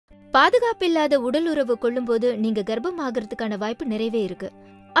பாதுகாப்பில்லாத உடல் உறவு கொள்ளும்போது நீங்க கர்ப்பமாகறதுக்கான வாய்ப்பு நிறையவே இருக்கு.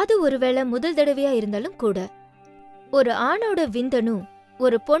 அது ஒருவேளை முதல் தடவையா இருந்தாலும் கூட. ஒரு ஆணோட விந்தணு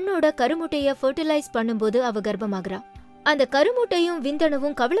ஒரு பொண்ணோட கருமுட்டைய ஃபெர்டிலைஸ் பண்ணும்போது அவ கர்ப்பமாகறா. அந்த கருமுட்டையும்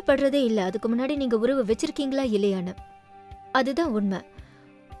விந்தணுவும் கவலைப்படுறதே இல்ல அதுக்கு முன்னாடி நீங்க உறவு வச்சிருக்கீங்களா இல்லையான்னு. அதுதான் உண்மை.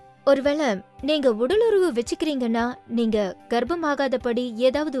 ஒருவேளை நீங்க உடலுறவு வச்சுக்கிறீங்கன்னா நீங்க கர்ப்பமாகாதபடி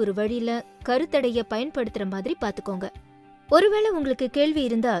ஏதாவது ஒரு வழியில கருத்தடைய பயன்படுத்துற மாதிரி பாத்துக்கோங்க. ஒருவேளை உங்களுக்கு கேள்வி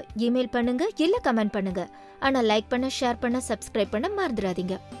இருந்தா இமெயில் பண்ணுங்க, இல்ல கமெண்ட் பண்ணுங்க. ஆனா லைக் பண்ண, ஷேர் பண்ண, சப்ஸ்கிரைப் பண்ண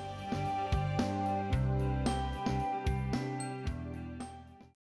மறந்துடாதீங்க.